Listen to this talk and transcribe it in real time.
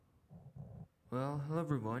Well, hello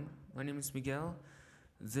everyone. My name is Miguel.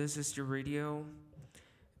 This is the radio,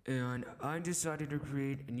 and I decided to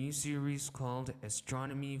create a new series called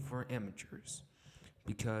Astronomy for Amateurs.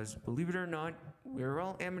 Because, believe it or not, we're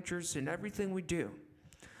all amateurs in everything we do.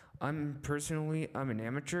 I'm an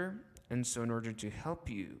amateur, and so in order to help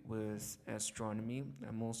you with astronomy,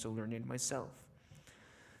 I'm also learning myself.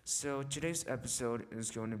 So today's episode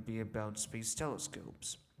is going to be about space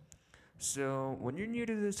telescopes. So, when you're new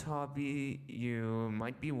to this hobby, you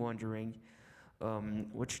might be wondering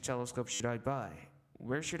which telescope should I buy?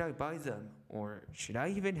 Where should I buy them? Or should I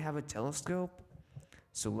even have a telescope?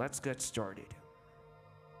 So, let's get started.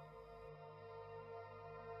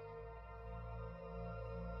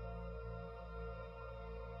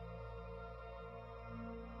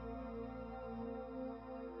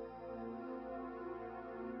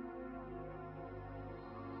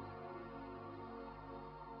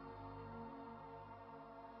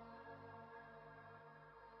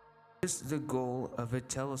 What is the goal of a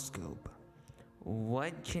telescope?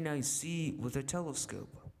 What can I see with a telescope?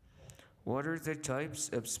 What are the types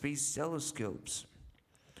of space telescopes?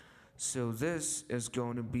 So, this is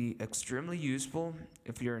going to be extremely useful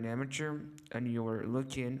if you're an amateur and you're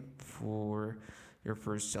looking for your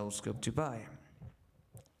first telescope to buy.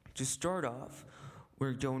 To start off,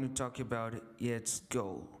 we're going to talk about its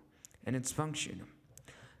goal and its function.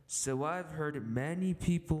 So, I've heard many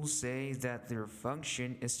people say that their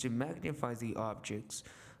function is to magnify the objects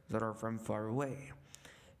that are from far away.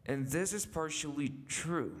 And this is partially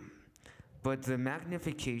true. But the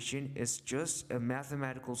magnification is just a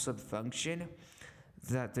mathematical subfunction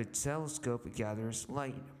that the telescope gathers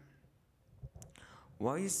light.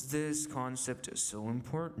 Why is this concept so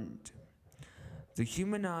important? The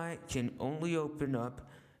human eye can only open up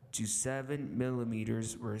to 7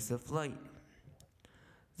 millimeters worth of light.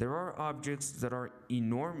 There are objects that are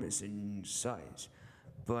enormous in size,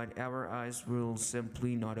 but our eyes will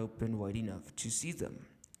simply not open wide enough to see them.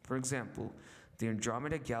 For example, the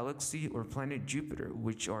Andromeda Galaxy or planet Jupiter,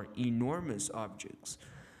 which are enormous objects,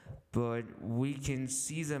 but we can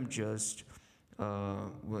see them just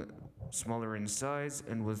smaller in size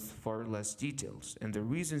and with far less details. And the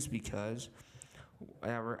reason is because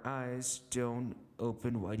our eyes don't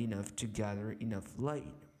open wide enough to gather enough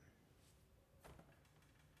light.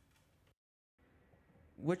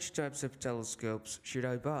 Which types of telescopes should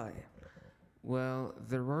I buy? Well,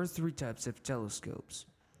 there are three types of telescopes: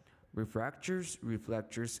 refractors,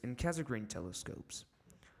 reflectors, and Cassegrain telescopes.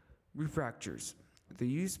 Refractors. They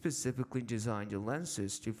use specifically designed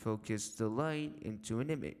lenses to focus the light into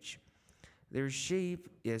an image. Their shape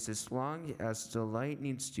is as long as the light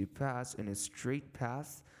needs to pass in a straight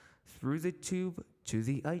path through the tube to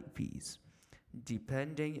the eyepiece.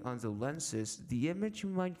 Depending on the lenses, the image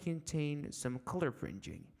might contain some color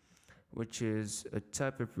fringing, which is a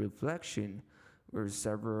type of reflection where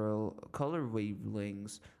several color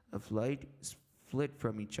wavelengths of light split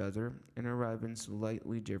from each other and arrive in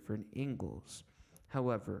slightly different angles.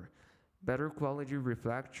 However, better quality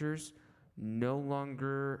reflectors no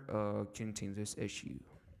longer contain this issue.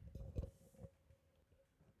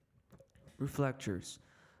 Reflectors.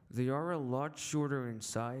 They are a lot shorter in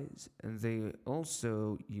size and they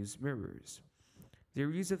also use mirrors. Their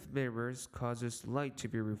use of mirrors causes light to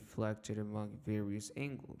be reflected among various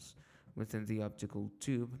angles within the optical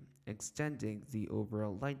tube, extending the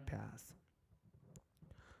overall light path.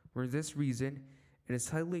 For this reason, it is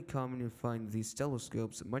highly common to find these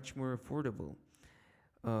telescopes much more affordable,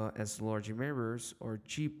 as large mirrors are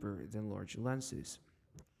cheaper than large lenses.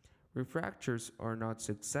 Refractors are not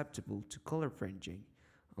susceptible to color fringing,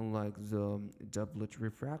 unlike the doublet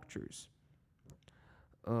refractors.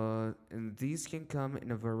 And these can come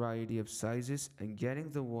in a variety of sizes, and getting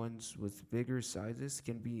the ones with bigger sizes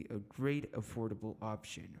can be a great affordable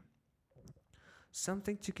option.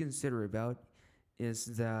 Something to consider about is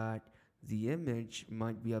that the image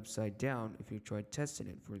might be upside down if you try testing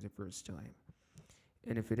it for the first time.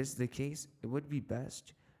 And if it is the case, it would be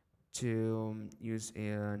best to use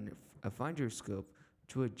a finder scope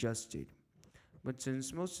to adjust it. But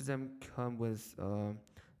since most of them come with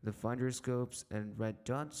the finder scopes and red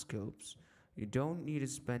dot scopes, you don't need to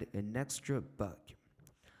spend an extra buck.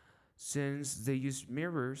 Since they use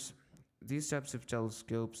mirrors, these types of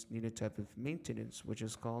telescopes need a type of maintenance which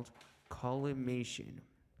is called collimation.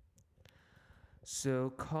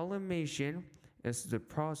 So, collimation is the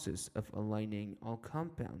process of aligning all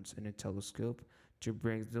compounds in a telescope to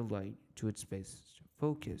bring the light to its best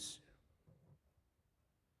focus.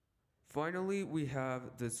 Finally, we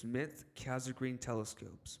have the Smith Cassegrain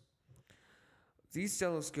telescopes. These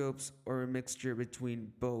telescopes are a mixture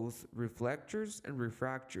between both reflectors and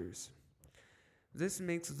refractors. This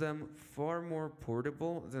makes them far more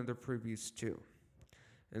portable than the previous two.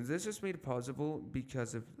 And this is made possible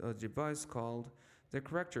because of a device called the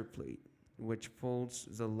corrector plate, which folds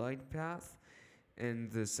the light path,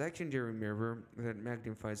 and the secondary mirror that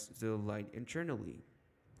magnifies the light internally.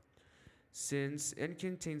 Since it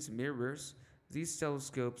contains mirrors, these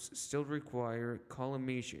telescopes still require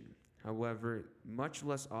collimation, however, much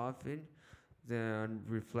less often than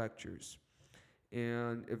reflectors.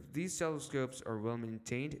 And if these telescopes are well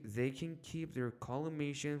maintained, they can keep their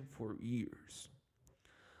collimation for years.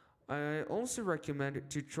 I also recommend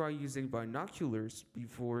to try using binoculars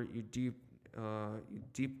before you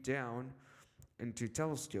deep down into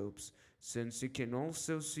telescopes, since you can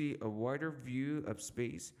also see a wider view of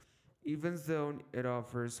space, even though it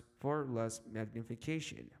offers far less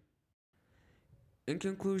magnification. In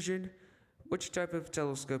conclusion, which type of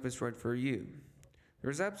telescope is right for you?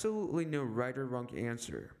 There's absolutely no right or wrong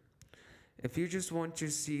answer. If you just want to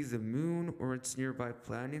see the moon or its nearby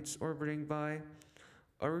planets orbiting by,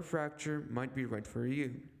 a refractor might be right for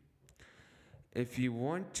you. If you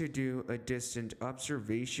want to do a distant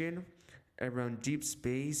observation around deep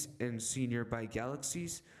space and see nearby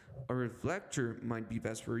galaxies, a reflector might be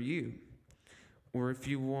best for you. Or if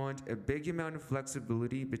you want a big amount of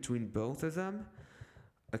flexibility between both of them,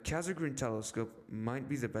 a Cassegrain telescope might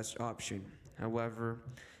be the best option. However,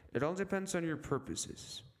 it all depends on your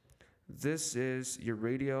purposes. This is your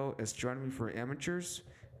radio astronomy for amateurs,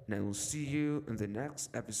 and I will see you in the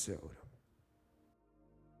next episode.